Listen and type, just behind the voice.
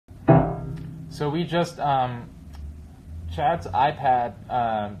So we just Chad's iPad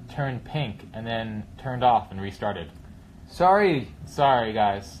turned pink and then turned off and restarted. Sorry. Sorry,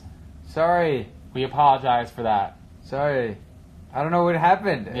 guys. Sorry. We apologize for that. Sorry. I don't know what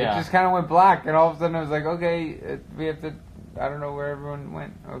happened. Yeah. It just kind of went black, and all of a sudden I was like, okay, we have to. I don't know where everyone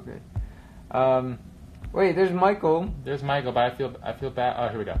went. Okay. Wait, there's Michael. There's Michael, but I feel bad. Oh,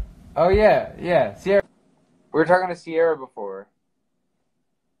 here we go. Oh yeah, Sierra. We were talking to Sierra before.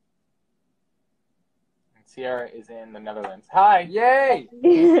 And Sierra is in the Netherlands. Hi. Yay!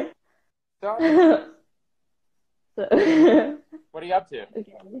 Sorry. So, What are you up to?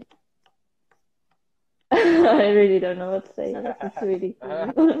 okay. I really don't know what to say. This is really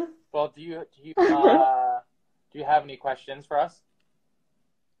cool. Well, do you have any questions for us?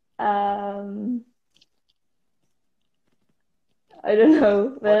 I don't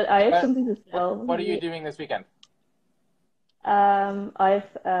know, but I have something to tell. What are you doing this weekend? I'm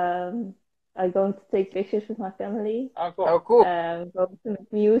going to take pictures with my family. Oh, cool. Oh, cool. Going to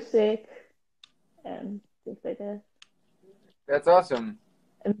make music and things like that. That's awesome.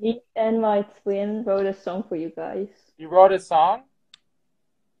 And me and my twin wrote a song for you guys. You wrote a song?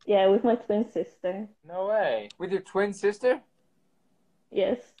 Yeah, with my twin sister. No way. With your twin sister?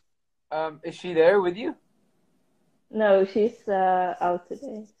 Yes. Is she there with you? No, she's out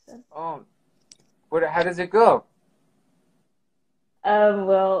today. So. Oh. How does it go?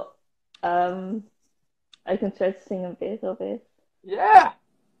 Well, I can try to sing a bit of it. Yeah.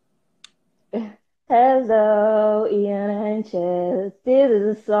 Hello, Ian and Chad. This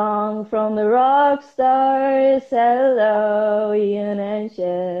is a song from the rock stars. Hello, Ian and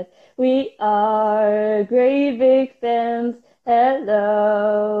Chad. We are great big fans.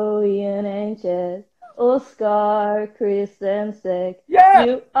 Hello, Ian and Chad. Oscar, Chris, and Zach. Yeah.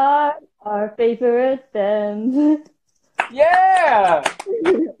 You are our favorite band. Yeah.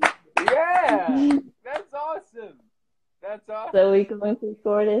 Yeah. That's awesome. That's awesome. So we're going to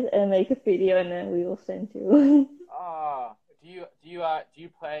record it and make a video, and then we will send you. Do you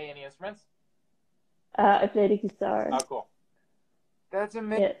play any instruments? I play the guitar. Oh, cool. That's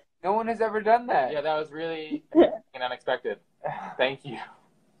amazing. Yes. No one has ever done that. Yeah, that was really unexpected. Thank you.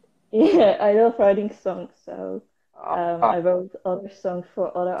 Yeah, I love writing songs, so Oh. I wrote other songs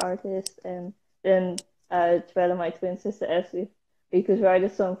for other artists, and then Joelle, my twin sister, asked if we could write a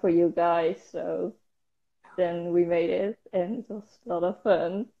song for you guys, so then we made it, and it was a lot of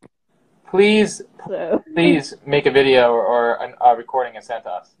fun. Please So make a video or a recording and send to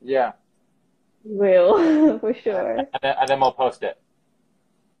us. Yeah. we will, for sure. And then we'll post it.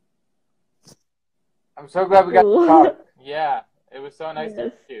 I'm so glad we got Cool. to talk. Yeah, it was so nice to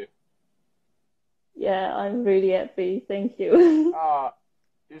Yes. meet you. Yeah, I'm really happy. Thank you. Oh,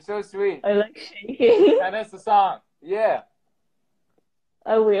 you're so sweet. I like shaking. Send us the song. Yeah.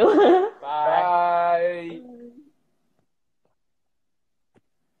 I will. Bye. Bye.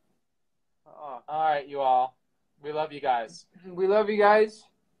 Oh, All right, you all. We love you guys. we love you guys.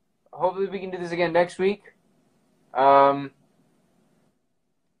 Hopefully we can do this again next week. We got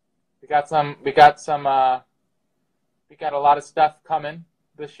a lot of stuff coming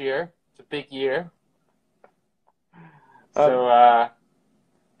this year. It's a big year. So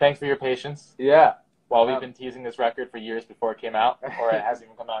thanks for your patience Yeah. while we've been teasing this record for years before it came out, or it hasn't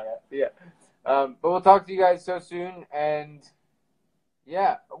even come out yet. Yeah. But we'll talk to you guys so soon, and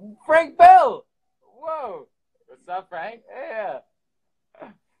yeah. Frank Bell! Whoa! What's up, Frank? Yeah.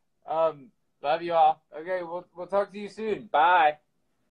 Love you all. Okay, we'll talk to you soon. Bye.